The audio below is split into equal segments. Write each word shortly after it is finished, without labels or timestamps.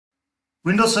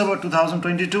Windows Server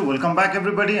 2022. Welcome back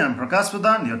everybody. I'm Prakash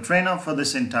Pradhan, your trainer for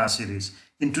this entire series.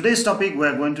 In today's topic, we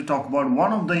are going to talk about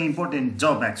one of the important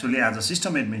job actually as a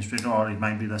system administrator, or it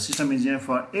might be the system engineer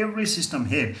for every system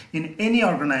head in any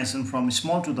organization from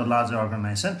small to the larger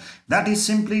organization. That is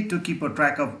simply to keep a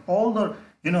track of all the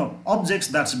objects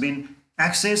that's been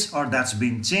accessed or that's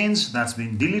been changed, that's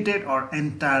been deleted, or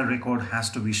entire record has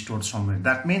to be stored somewhere.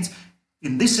 That means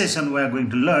in this session, we are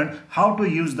going to learn how to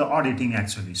use the auditing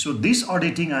actually. So this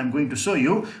auditing I'm going to show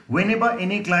you whenever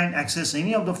any client access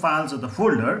any of the files or the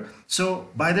folder. So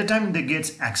by the time they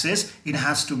get access, it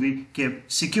has to be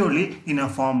kept securely in a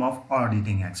form of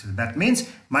auditing actually. That means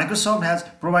Microsoft has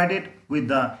provided with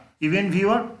the event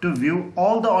viewer to view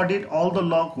all the audit, all the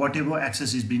log, whatever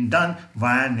access is being done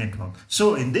via network.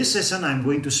 So in this session, I'm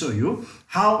going to show you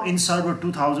how in Server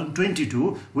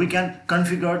 2022, we can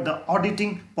configure the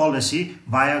auditing policy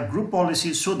via group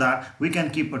policy so that we can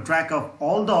keep a track of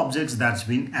all the objects that's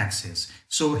been accessed.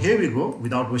 So here we go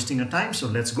without wasting a time. So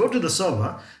let's go to the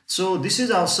server. So this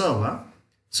is our server.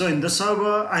 So in the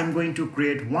server, I'm going to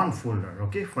create one folder.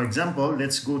 Okay. For example,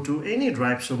 let's go to any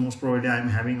drive. So most probably I'm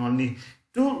having only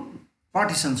two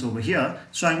partitions over here,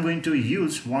 so I'm going to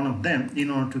use one of them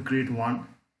in order to create one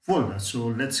folder. So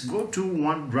let's go to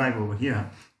one drive over here.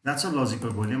 That's a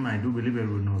logical volume. I do believe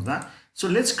everyone knows that. So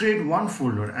let's create one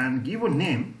folder and give a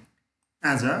name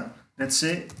as a, let's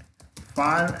say,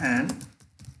 file and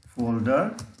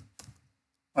folder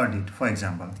audit, for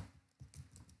example.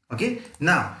 Okay,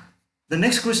 now the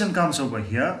next question comes over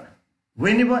here.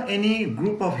 Whenever any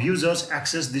group of users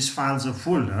access this files or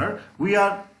folder, we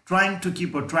are trying to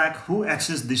keep a track who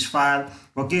accessed this file,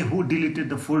 okay, who deleted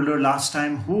the folder last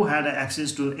time, who had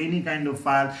access to any kind of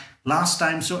file last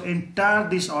time. So entire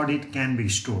this audit can be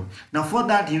stored. Now for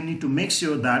that, you need to make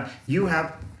sure that you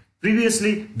have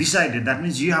previously decided. That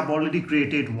means you have already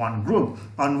created one group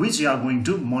on which you are going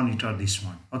to monitor this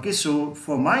one. Okay, so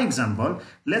for my example,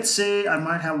 let's say I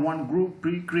might have one group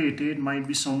pre-created, might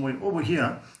be somewhere over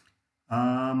here,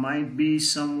 might be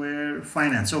somewhere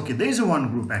finance. Okay, there is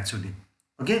one group actually.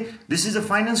 Okay, this is a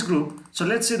finance group. So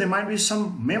let's say there might be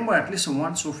some member, at least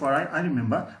one so far I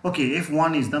remember. Okay,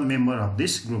 F1 is the member of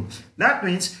this group. That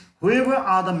means whoever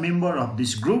are the member of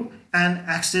this group and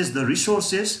access the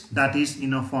resources, that is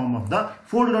in a form of the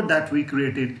folder that we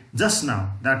created just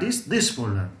now. That is this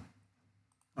folder.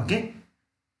 Okay,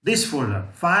 this folder,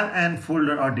 file and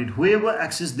folder audit. Whoever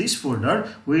access this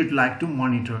folder, we would like to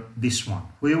monitor this one.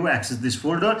 Whoever access this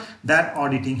folder, that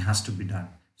auditing has to be done.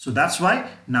 So that's why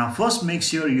now first make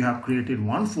sure you have created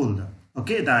one folder.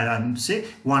 Okay, that I would say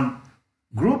one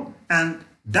group, and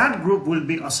that group will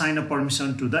be assigned a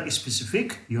permission to the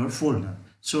specific your folder.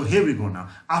 So here we go now.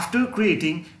 After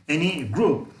creating any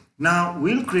group, now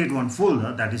we'll create one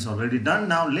folder that is already done.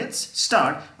 Now let's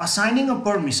start assigning a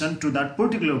permission to that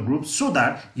particular group so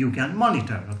that you can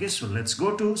monitor. Okay, so let's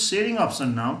go to sharing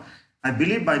option now. I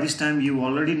believe by this time you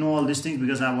already know all these things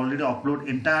because I've already uploaded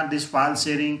entire this file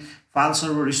sharing, file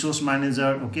server resource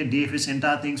manager, okay, DFS,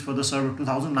 entire things for the server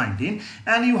 2019,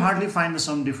 and you hardly find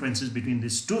some differences between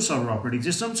these two server operating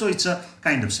systems, so it's a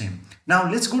kind of same. Now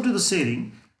let's go to the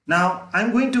sharing. Now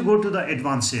I'm going to go to the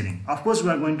advanced sharing. Of course,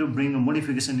 we are going to bring a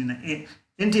modification in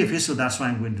NTFS, so that's what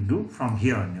I'm going to do from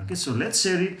here on. Okay, so let's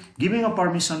share it, giving a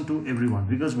permission to everyone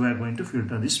because we are going to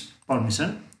filter this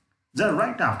permission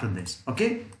right after this.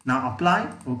 Okay, now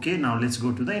apply. Okay, now let's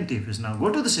go to the NTFS. Now go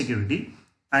to the security.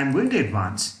 I'm going to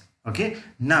advance. Okay,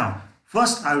 now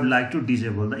first I would like to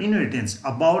disable the inheritance.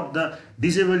 About the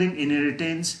disabling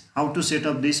inheritance, how to set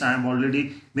up this, I have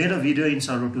already made a video in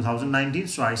Server 2019,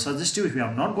 so I suggest you, if you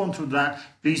have not gone through that,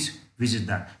 please visit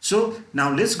that. So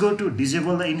now let's go to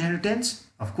disable the inheritance.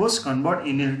 Of course, convert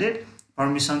inherited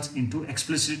permissions into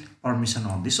explicit permission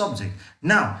on this object.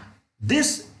 Now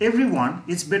this everyone,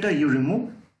 it's better you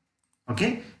remove.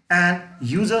 Okay, and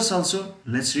users also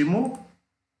let's remove.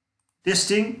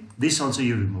 Testing, this also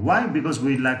you remove. Why? Because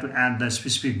we'd like to add the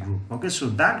specific group. Okay, so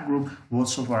that group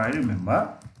was, so far I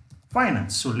remember,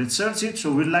 finance. So let's search it.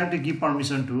 So we'd like to give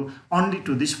permission to only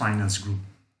to this finance group.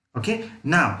 Okay,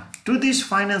 now to this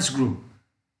finance group,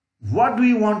 what do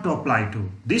you want to apply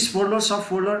to? This folder,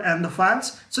 subfolder, and the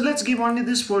files. So let's give only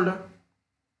this folder.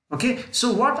 Okay,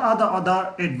 so what are the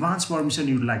other advanced permission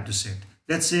you'd like to set?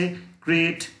 Let's say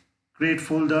create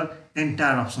folder,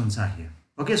 entire options are here.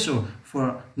 Okay, so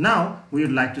for now we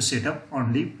would like to set up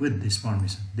only with this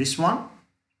permission, this one,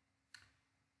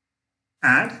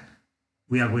 and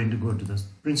we are going to go to the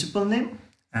principal name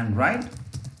and write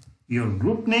your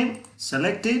group name,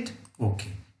 select it.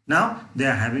 Okay, now they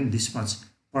are having this much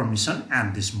permission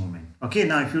at this moment. Okay,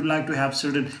 now if you'd like to have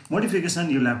certain modification,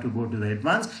 you'll have to go to the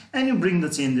advanced and you bring the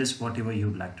changes whatever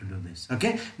you'd like to do this.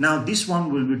 Okay, now this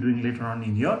one we'll be doing later on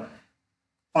in your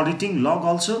auditing log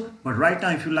also, but right now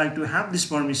if you like to have this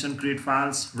permission, create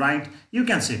files, right, you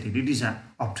can set it. It is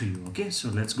up to you. Okay, so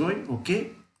let's go in.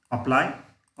 Okay, apply.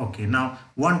 Okay, now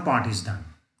one part is done.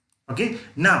 Okay,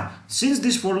 now since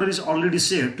this folder is already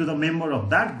shared to the member of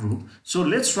that group, so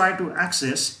let's try to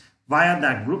access via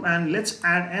that group and let's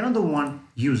add another one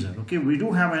user. Okay, we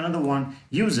do have another one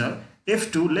user,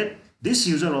 F2. Let this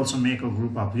user also make a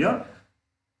group up here,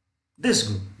 this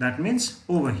group, that means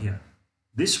over here,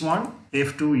 this one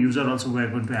F2 user also we are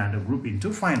going to add a group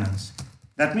into finance.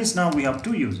 That means now we have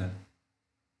two users.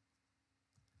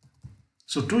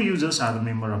 So two users are the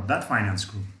member of that finance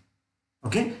group.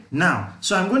 Okay, now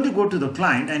so I'm going to go to the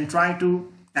client and try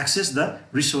to access the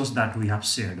resource that we have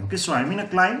shared. Okay, so I'm in a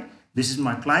client. This is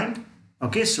my client.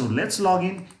 Okay, so let's log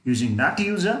in using that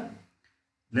user.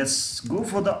 Let's go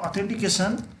for the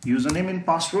authentication, username and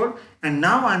password, and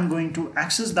now I'm going to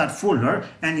access that folder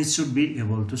and it should be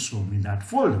able to show me that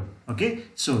folder. Okay,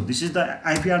 so this is the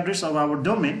IP address of our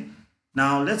domain.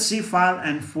 Now let's see file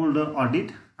and folder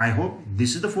audit. I hope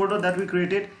this is the folder that we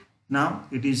created. Now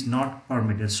it is not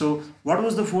permitted. So what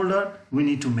was the folder? We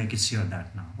need to make it sure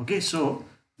that now. Okay, so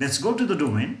let's go to the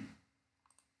domain.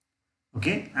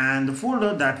 Okay, and the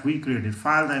folder that we created,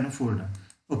 file and a folder.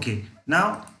 Okay,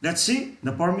 now let's see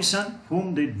the permission.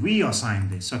 Whom did we assign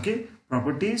this? Okay,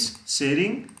 properties,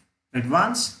 sharing,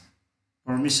 advanced,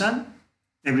 permission,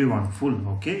 everyone, full.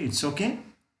 Okay, it's okay.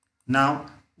 Now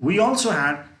we also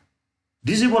had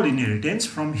disable inheritance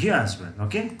from here as well.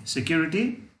 Okay,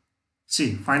 security.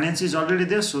 See, finance is already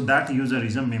there, so that user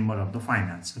is a member of the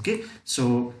finance. Okay,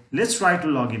 so let's try to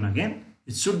log in again.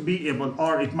 It should be able,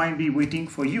 or it might be waiting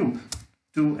for you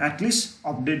to at least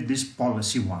update this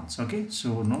policy once. Okay,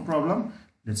 so no problem,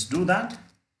 let's do that.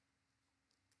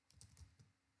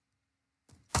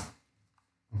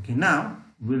 Okay, now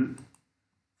we'll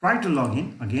try to log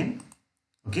in again.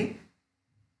 Okay,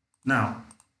 now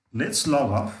let's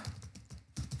log off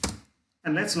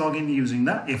and let's log in using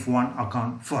the F1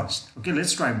 account first. Okay,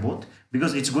 let's try both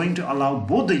because it's going to allow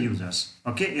both the users.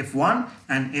 Okay, F1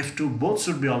 and F2 both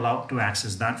should be allowed to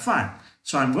access that file.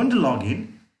 So I'm going to log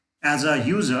in as a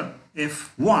user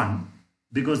F1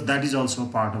 because that is also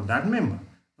part of that member.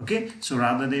 Okay, so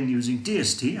rather than using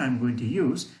TST, I'm going to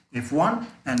use F1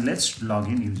 and let's log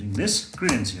in using this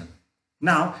credential.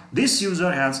 Now this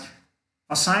user has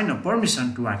assigned a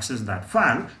permission to access that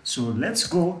file. So let's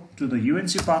go to the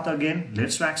UNC path again.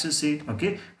 Let's access it.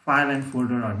 Okay, file and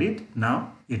folder audit.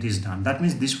 Now it is done. That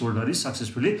means this folder is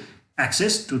successfully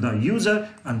access to the user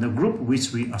and the group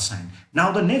which we assigned.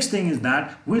 Now the next thing is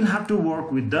that we'll have to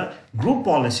work with the group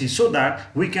policy so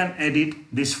that we can edit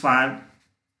this file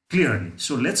clearly.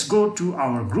 So let's go to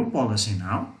our group policy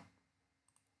now.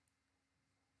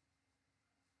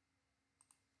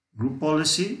 Group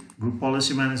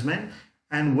policy management,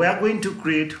 and we are going to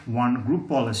create one group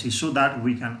policy so that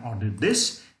we can audit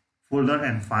this folder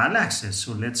and file access.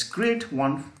 So let's create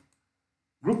one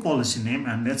group policy name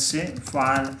and let's say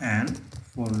file and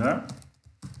folder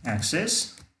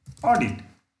access audit.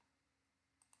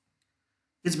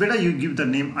 It's better you give the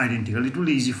name identical. It will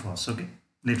be easy for us, okay,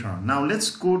 later on. Now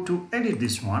let's go to edit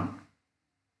this one.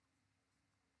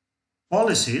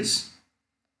 Policies,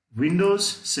 Windows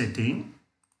setting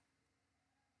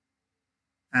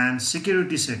and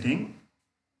security setting.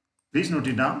 Please note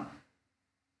it down.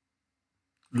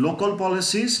 Local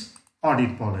policies,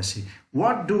 audit policy.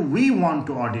 What do we want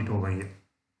to audit over here?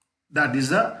 That is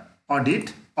the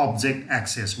audit object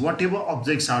access. Whatever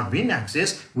objects are being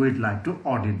accessed, we'd like to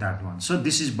audit that one. So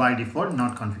this is by default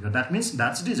not configured. That means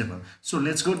that's disabled. So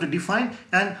let's go to define,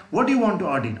 and what do you want to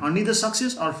audit? Only the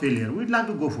success or failure? We'd like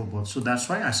to go for both. So that's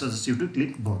why I suggest you to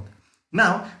click both.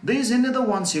 Now there is another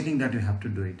one setting that you have to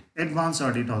do it. Advanced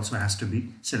audit also has to be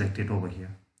selected over here.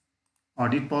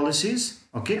 Audit policies,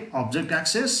 okay, object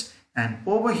access, and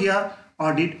over here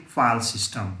audit file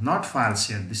system, not file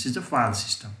share. This is the file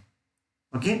system.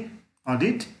 Okay,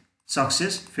 audit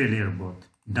success failure both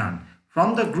done.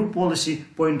 From the group policy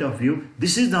point of view,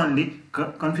 this is the only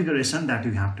configuration that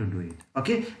you have to do it.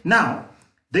 Okay, now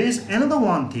there is another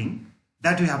one thing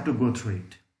that you have to go through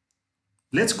it.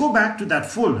 Let's go back to that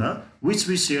folder which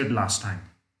we shared last time,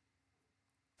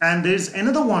 and there is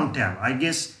another one tab. I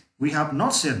guess we have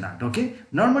not shared that. Okay,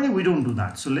 normally we don't do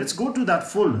that. So let's go to that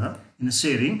folder in the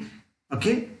sharing.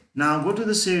 Okay, now go to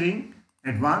the sharing,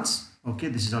 advanced. Okay,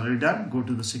 this is already done. Go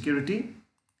to the security,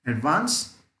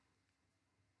 advanced,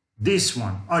 this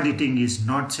one auditing is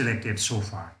not selected so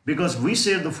far because we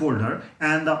share the folder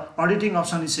and the auditing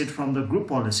option is set from the group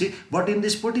policy, but in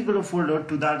this particular folder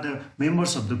to that the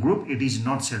members of the group it is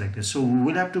not selected. So we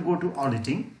will have to go to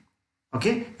auditing,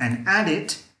 okay, and add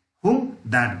it whom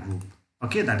that group,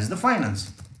 okay, that is the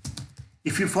finance.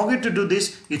 If you forget to do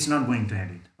this, it's not going to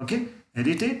edit, okay,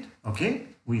 edit it, okay,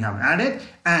 we have added.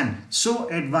 And so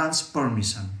advanced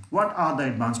permission, what are the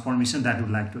advanced permission that you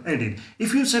would like to edit?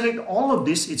 If you select all of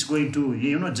this, it's going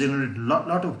to generate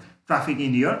lot of traffic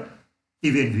in your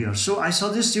event viewer. So I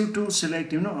suggest you to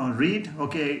select read,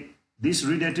 okay, this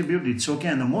read attribute, it's okay.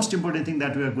 And the most important thing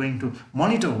that we are going to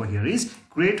monitor over here is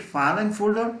create file and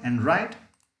folder and write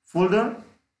folder,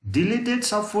 deleted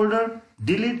subfolder,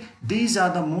 delete. These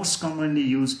are the most commonly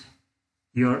used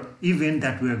your event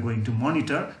that we are going to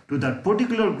monitor to that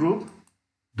particular group.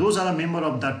 Those are a member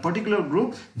of that particular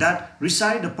group that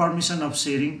reside the permission of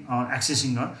sharing or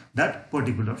accessing that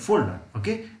particular folder.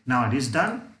 Okay, now it is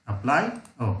done. Apply.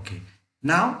 Okay,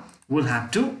 now we'll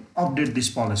have to update this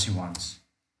policy once.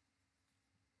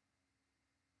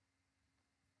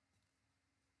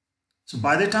 So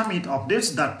by the time it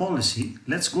updates that policy,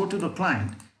 let's go to the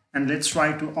client and let's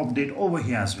try to update over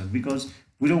here as well, because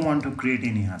we don't want to create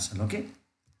any hassle. Okay.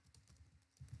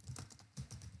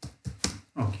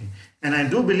 Okay, and I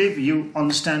do believe you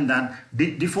understand that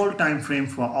the default time frame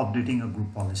for updating a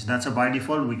group policy, that's a by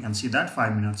default. We can see that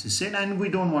 5 minutes is set and we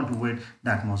don't want to wait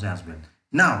that much as well.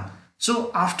 Now,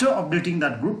 so after updating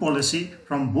that group policy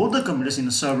from both the computers in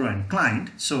the server and client,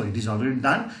 so it is already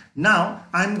done. Now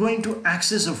I'm going to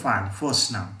access a file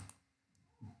first now.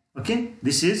 Okay,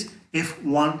 this is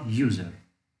F1 user.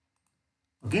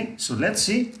 Okay, so let's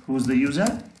see who's the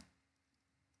user.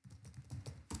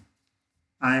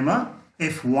 I am a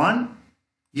F1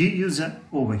 user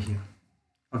over here.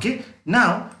 Okay,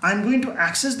 now I'm going to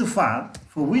access the file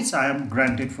for which I am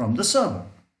granted from the server.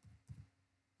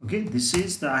 Okay, this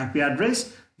is the IP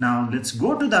address. Now let's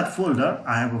go to that folder.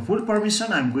 I have a full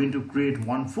permission. I'm going to create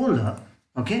one folder.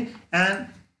 Okay, and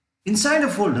inside a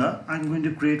folder I'm going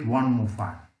to create one more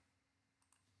file,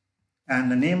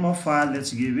 and the name of file,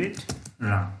 let's give it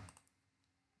run.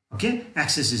 Okay,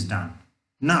 access is done.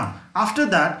 Now, after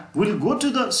that, we'll go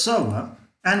to the server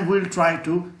and we'll try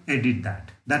to edit that.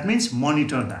 That means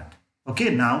monitor that. Okay,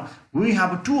 now we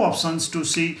have two options to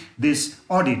see this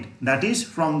audit. That is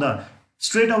from the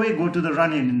straight away go to the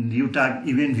run and you type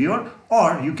event viewer,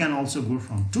 or you can also go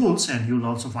from tools and you'll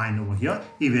also find over here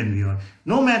event viewer.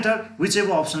 No matter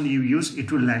whichever option you use,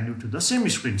 it will land you to the same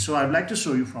screen. So I'd like to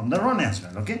show you from the run as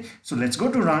well. Okay, so let's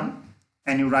go to run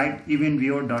and you write event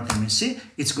viewer.msc.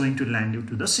 It's going to land you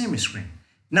to the same screen.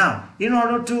 Now, in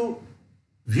order to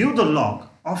view the log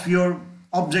of your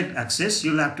object access,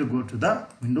 you'll have to go to the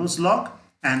Windows log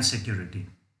and security.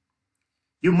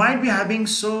 You might be having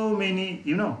so many,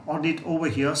 audit over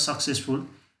here successful.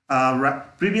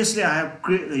 Previously, I have,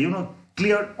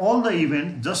 cleared all the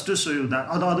event just to show you that.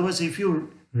 Otherwise, if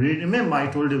you remember, I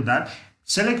told you that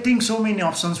selecting so many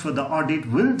options for the audit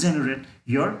will generate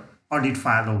your audit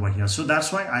file over here. So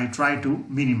that's why I try to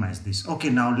minimize this. Okay,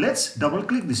 now let's double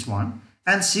click this one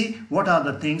and see what are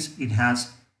the things it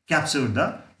has captured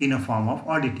in a form of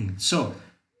auditing. So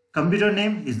computer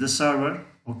name is the server.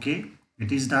 Okay,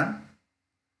 it is done.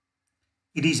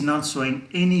 It is not showing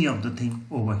any of the thing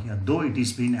over here, though it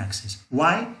is being accessed.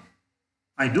 Why?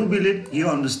 I do believe you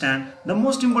understand the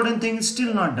most important thing is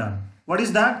still not done. What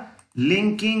is that?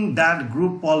 Linking that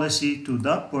group policy to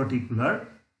the particular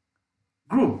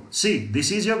group. See, this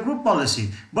is your group policy,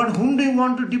 but whom do you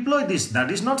want to deploy this?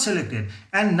 That is not selected.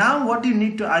 And now what you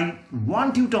need to, I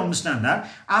want you to understand that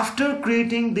after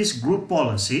creating this group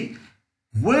policy,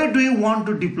 where do you want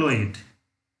to deploy it?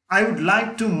 I would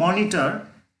like to monitor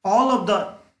all of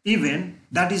the event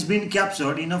that is being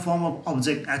captured in a form of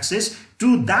object access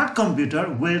to that computer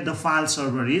where the file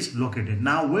server is located.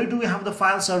 Now, where do we have the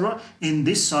file server? In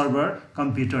this server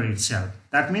computer itself.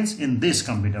 That means in this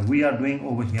computer. We are doing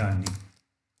over here only.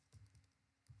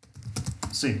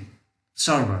 See,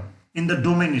 server in the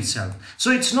domain itself.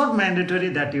 So it's not mandatory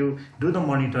that you do the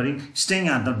monitoring staying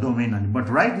at the domain only. But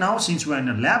right now, since we're in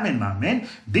a lab environment,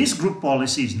 this group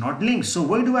policy is not linked. So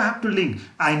where do I have to link?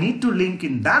 I need to link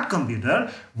in that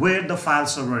computer where the file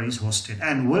server is hosted.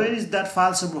 And where is that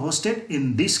file server hosted?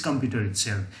 In this computer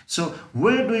itself. So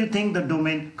where do you think the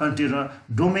domain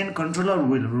controller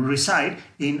will reside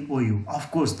in OU? Of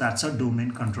course, that's a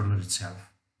domain controller itself.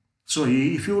 So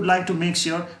if you would like to make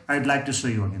sure, I'd like to show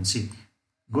you again. See,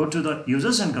 go to the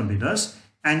users and computers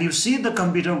and you see the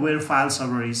computer where file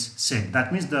server is set.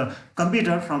 That means the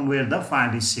computer from where the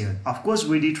file is shared. Of course,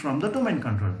 we did from the domain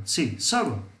controller. See,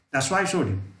 server. That's why I showed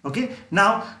you. Okay,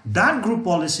 now that group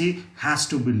policy has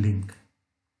to be linked.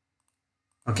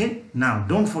 Okay, now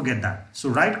don't forget that. So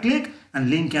right click and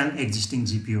link an existing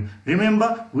GPU.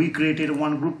 Remember, we created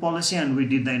one group policy and we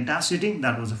did the entire setting.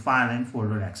 That was a file and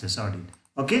folder access audit.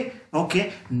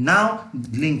 Okay, now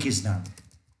link is done.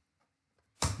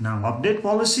 Now update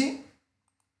policy.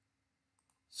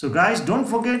 So guys, don't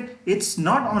forget, it's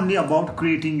not only about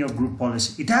creating your group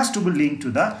policy. It has to be linked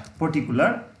to the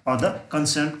particular or the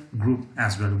concerned group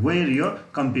as well, where your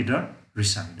computer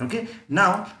reside. Okay,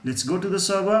 now let's go to the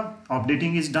server.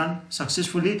 Updating is done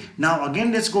successfully. Now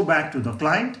again, let's go back to the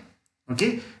client.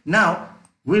 Okay, now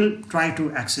we'll try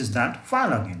to access that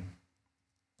file again.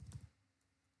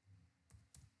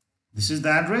 This is the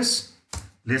address.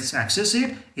 Let's access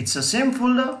it. It's the same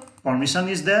folder. Permission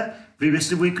is there.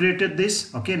 Previously we created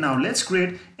this. Okay, now let's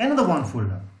create another one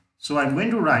folder. So I'm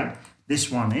going to write this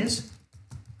one is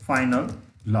final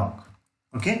log.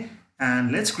 Okay,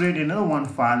 and let's create another one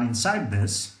file inside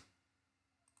this.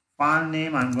 File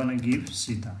name I'm going to give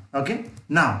Sita. Okay,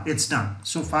 now it's done.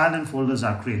 So file and folders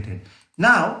are created.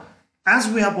 Now, as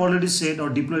we have already said or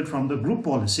deployed from the group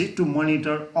policy to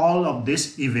monitor all of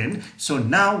this event. So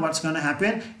now what's going to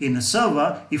happen in a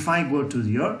server, if I go to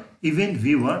your event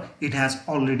viewer, it has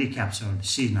already captured.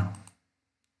 See now.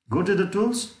 Go to the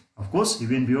tools. Of course,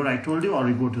 event viewer I told you, or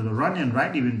you go to the run and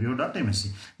write event viewer.msc.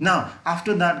 Now,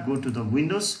 after that, go to the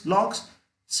Windows logs,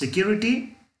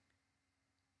 security.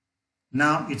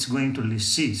 Now it's going to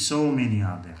list, see, so many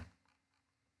are there.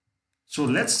 So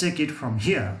let's take it from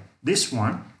here. This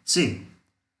one, see,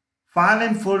 file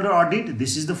and folder audit.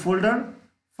 This is the folder.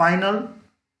 Final,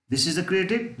 this is the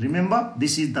created. Remember,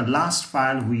 this is the last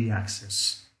file we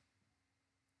access.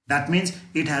 That means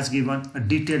it has given a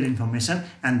detailed information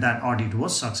and that audit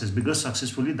was success because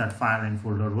successfully that file and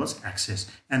folder was accessed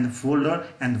and the folder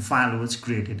and the file was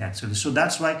created actually. So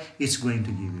that's why it's going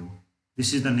to give you.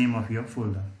 This is the name of your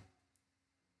folder.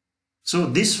 So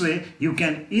this way you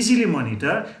can easily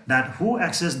monitor that who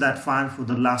accessed that file for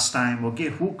the last time, okay,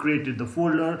 who created the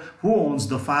folder, who owns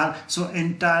the file. So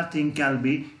entire thing can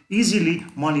be easily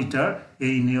monitored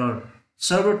in your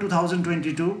server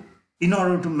 2022 in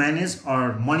order to manage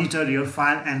or monitor your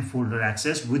file and folder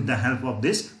access with the help of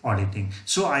this auditing.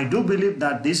 So I do believe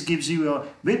that this gives you a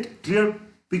bit clear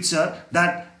picture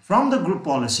that from the group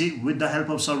policy with the help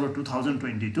of server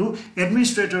 2022,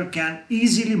 administrator can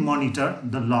easily monitor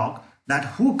the log that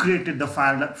who created the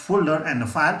file, folder and the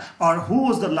file, or who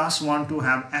was the last one to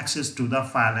have access to the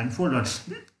file and folder.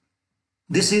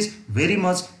 This is very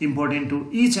much important to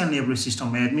each and every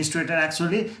system administrator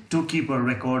actually to keep a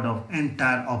record of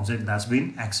entire object that's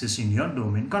been accessed in your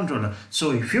domain controller.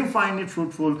 So if you find it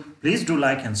fruitful, please do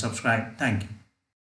like and subscribe. Thank you.